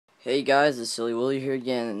Hey guys, it's Silly Willy here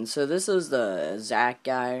again. And so this is the Zach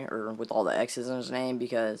guy, or with all the X's in his name,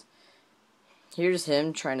 because here's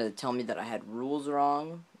him trying to tell me that I had rules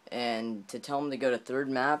wrong, and to tell him to go to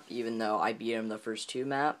third map, even though I beat him the first two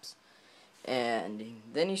maps. And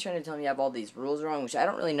then he's trying to tell me I have all these rules wrong, which I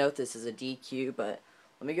don't really know if this is a DQ, but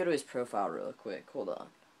let me go to his profile real quick. Hold on.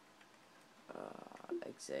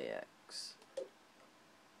 XAX.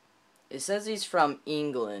 It says he's from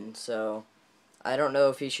England, so I don't know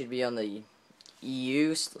if he should be on the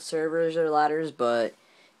EU servers or ladders, but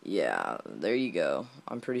yeah, there you go.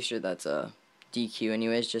 I'm pretty sure that's a DQ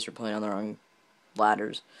anyways, just for playing on the wrong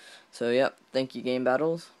ladders. So yep, thank you, Game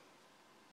Battles.